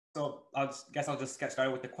So guess I'll just get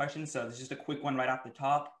started with the question. So this is just a quick one right off the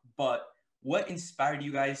top. But what inspired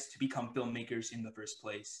you guys to become filmmakers in the first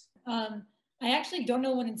place? Um, I actually don't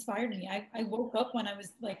know what inspired me. I woke up when I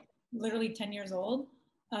was like literally 10 years old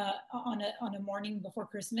on a morning before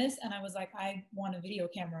Christmas, and I was like, I want a video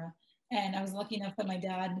camera. And I was lucky enough that my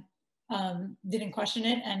dad didn't question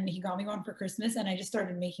it, and he got me one for Christmas, and I just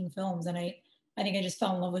started making films, and I think I just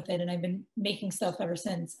fell in love with it, and I've been making stuff ever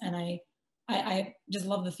since. And I just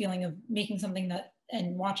love the feeling of making something that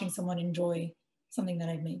and watching someone enjoy something that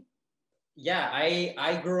I've made. Yeah,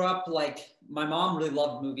 I grew up like my mom really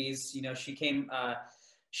loved movies. You know,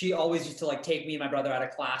 she always used to like take me and my brother out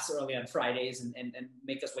of class early on Fridays and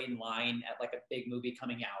make us wait in line at like a big movie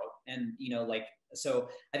coming out. And like so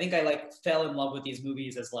I think I like fell in love with these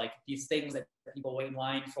movies as like these things that people wait in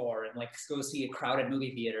line for and like go see at crowded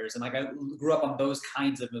movie theaters. And like I grew up on those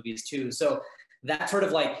kinds of movies too. So that sort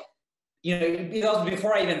of like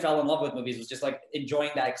before I even fell in love with movies, was just like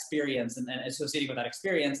enjoying that experience and associating with that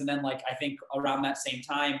experience. And then like I think around that same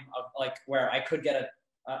time of like where I could get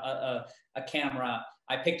a camera,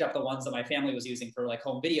 I picked up the ones that my family was using for like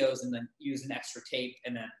home videos and then used an extra tape.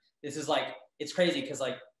 And then this is like, it's crazy because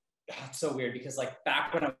like, it's so weird because like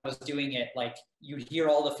back when I was doing it, like you'd hear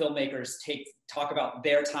all the filmmakers talk about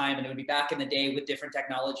their time and it would be back in the day with different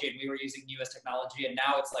technology and we were using US technology. And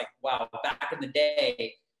now it's like, wow, back in the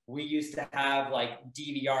day, we used to have like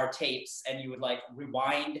DVR tapes and you would like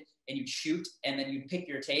rewind and you'd shoot and then you'd pick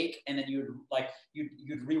your take and then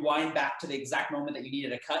you'd rewind back to the exact moment that you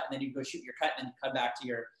needed a cut and then you'd go shoot your cut and then come back to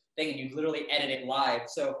your thing and you'd literally edit it live.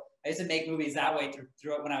 So I used to make movies that way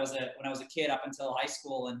through it when I was a kid up until high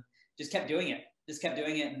school and just kept doing it.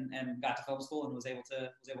 And got to film school and was able to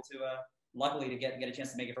luckily to get a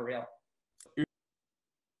chance to make it for real.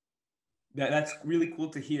 That's really cool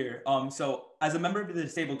to hear. So as a member of the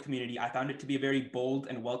disabled community, I found it to be a very bold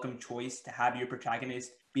and welcome choice to have your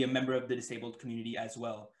protagonist be a member of the disabled community as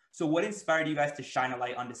well. So what inspired you guys to shine a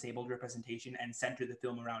light on disabled representation and center the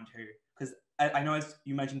film around her? Because I know, as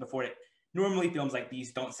you mentioned before, normally films like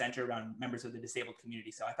these don't center around members of the disabled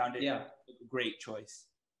community. So I found it a great choice.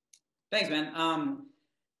 Thanks, man.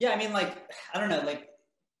 Yeah, I mean, like, I don't know, like,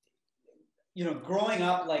 growing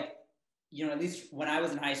up, like, at least when I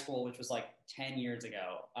was in high school, which was like 10 years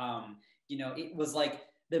ago, it was like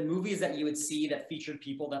the movies that you would see that featured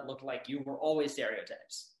people that looked like you were always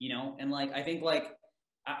stereotypes, and like, I think like,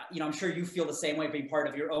 I'm sure you feel the same way being part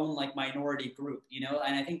of your own like minority group,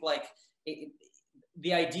 and I think like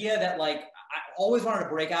the idea that like, I always wanted to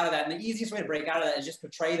break out of that. And the easiest way to break out of that is just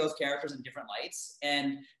portray those characters in different lights.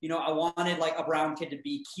 And, I wanted like a brown kid to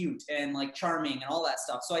be cute and like charming and all that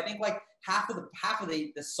stuff. So I think like half of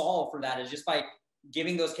the solve for that is just by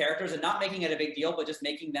giving those characters and not making it a big deal, but just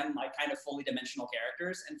making them like kind of fully dimensional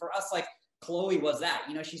characters. And for us, like Chloe was that,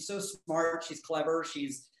 she's so smart, she's clever,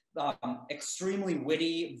 she's extremely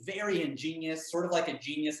witty, very ingenious, sort of like a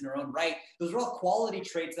genius in her own right. Those are all quality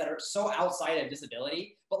traits that are so outside of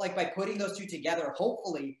disability. But like by putting those two together,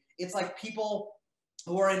 hopefully it's like people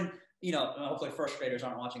who are in, hopefully first graders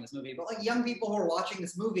aren't watching this movie, but like young people who are watching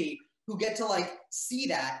this movie who get to like see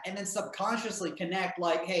that and then subconsciously connect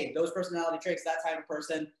like, hey, those personality traits, that type of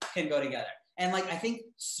person can go together. And like, I think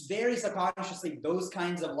very subconsciously, those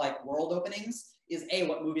kinds of like world openings is A,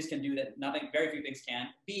 what movies can do that very few things can.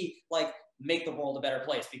 B, like make the world a better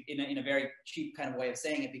place in a very cheap kind of way of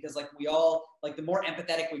saying it, because like we all, like the more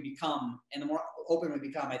empathetic we become and the more open we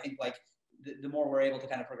become, I think like the more we're able to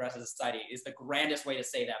kind of progress as a society is the grandest way to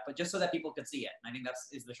say that, but just so that people can see it. And I think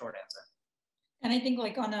is the short answer. And I think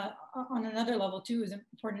like on another level too, is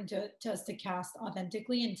important to us to cast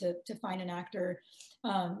authentically and to find an actor,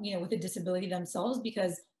 with a disability themselves,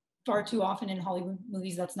 because far too often in Hollywood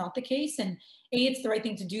movies, that's not the case. And A, it's the right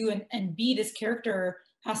thing to do. And B, this character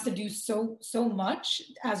has to do so much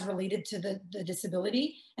as related to the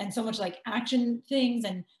disability and so much like action things.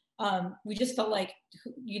 And we just felt like,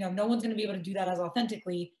 no one's going to be able to do that as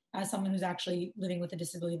authentically as someone who's actually living with a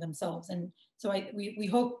disability themselves. And so we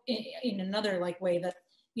hope in another like way that,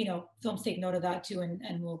 films take note of that too,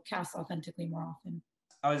 and will cast authentically more often.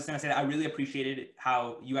 I was just going to say that I really appreciated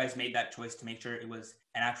how you guys made that choice to make sure it was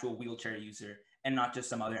an actual wheelchair user and not just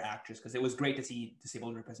some other actress, because it was great to see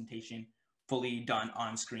disabled representation fully done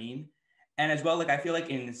on screen. And as well, like I feel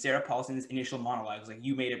like in Sarah Paulson's initial monologues, like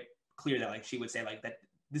you made it clear that like she would say like that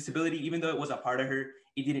disability, even though it was a part of her,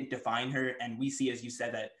 it didn't define her. And we see, as you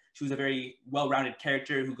said, that she was a very well-rounded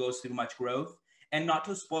character who goes through much growth. And not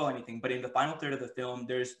to spoil anything, but in the final third of the film,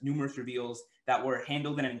 there's numerous reveals that were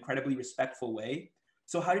handled in an incredibly respectful way.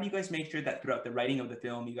 So how did you guys make sure that throughout the writing of the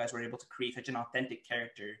film, you guys were able to create such an authentic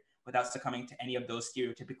character without succumbing to any of those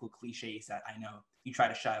stereotypical cliches that I know you try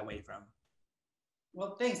to shy away from.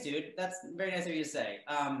 Well, thanks, dude. That's very nice of you to say.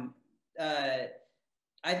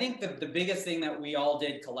 I think the biggest thing that we all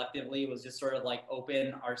did collectively was just sort of like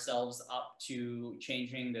open ourselves up to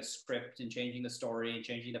changing the script and changing the story and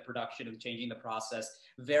changing the production and changing the process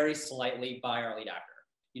very slightly by our lead actor.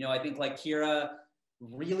 You know, I think like Kira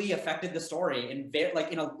really affected the story in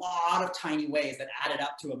in a lot of tiny ways that added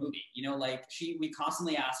up to a movie. You know, like we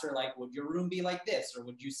constantly asked her like, would your room be like this? Or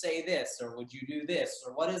would you say this? Or would you do this?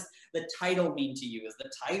 Or what does the title mean to you? Is the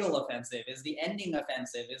title offensive? Is the ending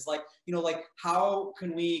offensive? Is like, you know, like how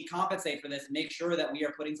can we compensate for this and make sure that we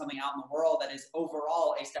are putting something out in the world that is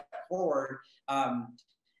overall a step forward,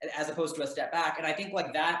 as opposed to a step back? And I think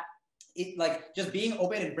like that, it like just being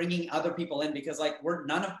open and bringing other people in, because like we're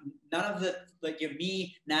none of the like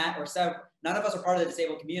me, Nat, or Sev, none of us are part of the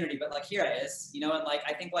disabled community, but like here it is, you know. And like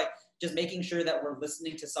I think like just making sure that we're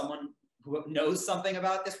listening to someone who knows something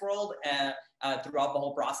about this world throughout the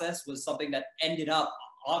whole process was something that ended up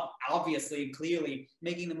obviously and clearly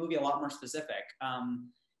making the movie a lot more specific.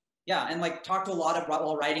 Yeah, and like talked to a lot of,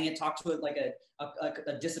 while writing it, talked to like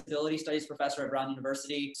a disability studies professor at Brown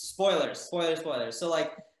University. Spoilers. So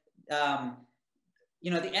like,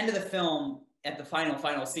 you know, at the end of the film, at the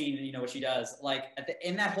final scene, you know what she does, like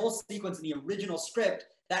in that whole sequence in the original script,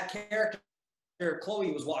 that character,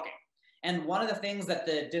 Chloe, was walking. And one of the things that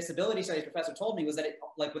the disability studies professor told me was that it,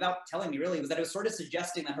 like without telling me really, was that it was sort of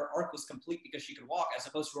suggesting that her arc was complete because she could walk, as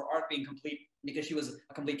opposed to her arc being complete because she was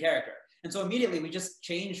a complete character. And so immediately we just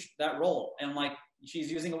changed that role, and like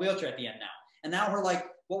she's using a wheelchair at the end now. And now we're like,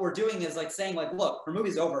 what we're doing is like saying like, look, her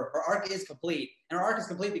movie's over. Her arc is complete. And her arc is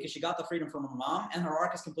complete because she got the freedom from her mom. And her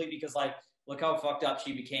arc is complete because like, look how fucked up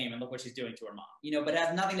she became and look what she's doing to her mom. You know, but it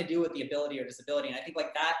has nothing to do with the ability or disability. And I think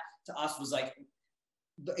like that to us was like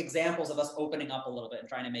the examples of us opening up a little bit and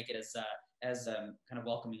trying to make it as kind of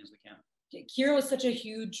welcoming as we can. Kira was such a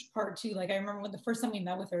huge part too. Like I remember when the first time we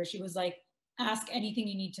met with her, she was like, ask anything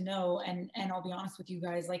you need to know. And I'll be honest with you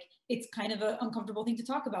guys, like it's kind of an uncomfortable thing to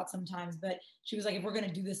talk about sometimes, but she was like, if we're going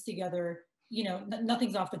to do this together, you know,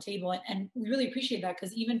 nothing's off the table. And we really appreciate that,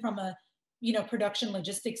 because even from a, you know, production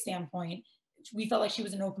logistics standpoint, we felt like she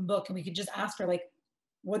was an open book, and we could just ask her like,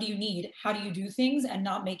 what do you need? How do you do things? And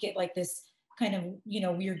not make it like this kind of, you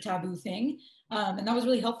know, weird taboo thing. And that was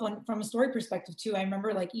really helpful. And from a story perspective too, I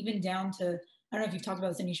remember like even down to, I don't know if you've talked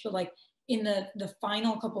about this, Aneesh, but like in the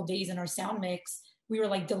final couple of days in our sound mix, we were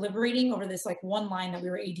like deliberating over this like one line that we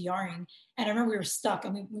were ADRing. And I remember we were stuck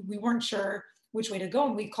and we weren't sure which way to go.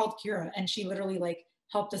 And we called Kira, and she literally like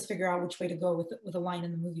helped us figure out which way to go with a line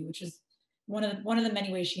in the movie, which is one of the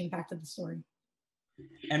many ways she impacted the story.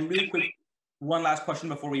 And really quick, one last question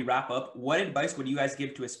before we wrap up. What advice would you guys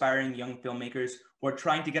give to aspiring young filmmakers who are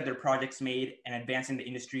trying to get their projects made and advancing the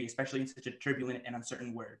industry, especially in such a turbulent and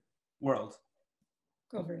uncertain world?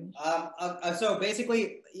 Go for it. So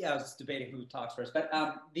basically, yeah, I was debating who talks first, but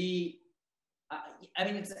I mean,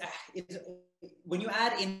 it's when you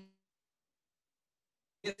add in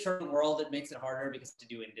this turbulent world, it makes it harder because to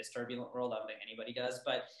do in this turbulent world, I don't think anybody does.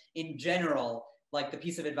 But in general, like the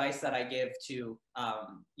piece of advice that I give to,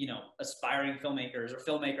 you know, aspiring filmmakers or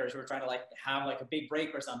filmmakers who are trying to like have like a big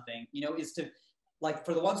break or something, you know, is to like,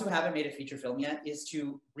 for the ones who haven't made a feature film yet, is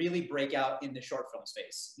to really break out in the short film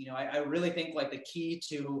space. You know, I really think like the key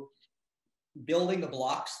to building the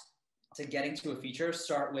blocks to getting to a feature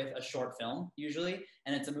start with a short film usually.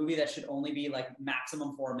 And it's a movie that should only be like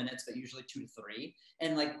maximum 4 minutes, but usually 2 to 3.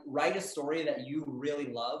 And like write a story that you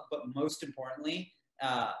really love, but most importantly,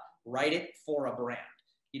 write it for a brand.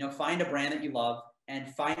 You know, find a brand that you love and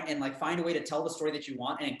find a way to tell the story that you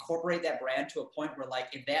want and incorporate that brand to a point where like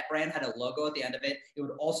if that brand had a logo at the end of it, it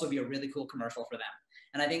would also be a really cool commercial for them.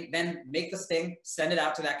 And I think then make this thing, send it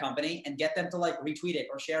out to that company and get them to like retweet it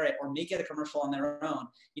or share it or make it a commercial on their own,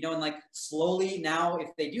 you know, and like slowly now if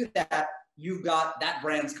they do that, you've got that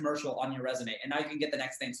brand's commercial on your resume and now you can get the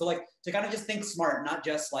next thing. So like to kind of just think smart, not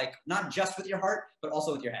just with your heart, but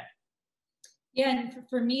also with your head. Yeah, and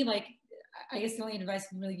for me, like, I guess the only advice I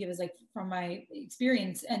can really give is like from my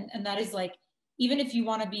experience, and that is like, even if you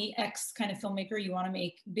want to be X kind of filmmaker, you want to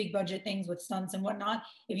make big budget things with stunts and whatnot,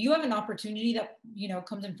 if you have an opportunity that, you know,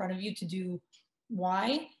 comes in front of you to do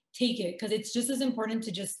Y, take it, because it's just as important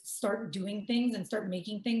to just start doing things and start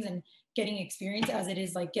making things and getting experience as it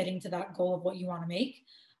is like getting to that goal of what you want to make.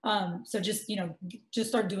 So just, you know, just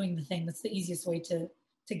start doing the thing. That's the easiest way to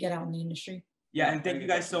get out in the industry. Yeah, and thank you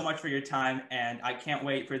guys so much for your time. And I can't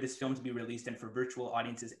wait for this film to be released and for virtual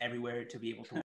audiences everywhere to be able to